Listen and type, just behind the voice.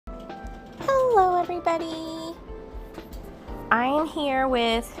Hello everybody! I'm here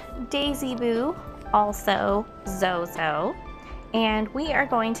with Daisy Boo, also Zozo, and we are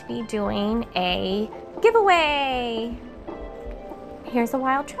going to be doing a giveaway! Here's a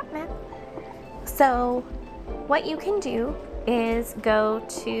wild trap map. So what you can do is go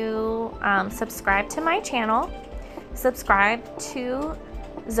to subscribe to my channel, subscribe to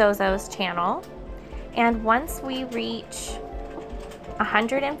Zozo's channel, and once we reach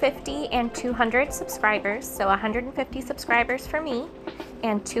 150 and 200 subscribers, so 150 subscribers for me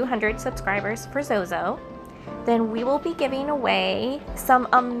and 200 subscribers for Zozo, then we will be giving away some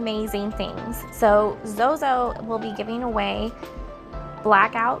amazing things. So Zozo will be giving away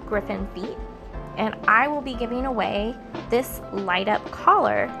blackout griffin feet, and I will be giving away this light up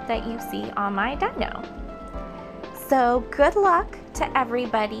collar that you see on my dino. So good luck to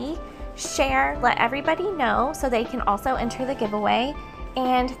everybody. Share, let everybody know so they can also enter the giveaway.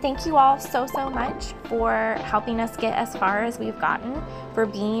 And thank you all so much for helping us get as far as we've gotten, for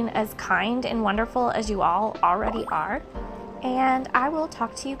being as kind and wonderful as you all already are. And I will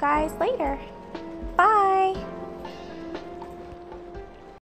talk to you guys later. Bye!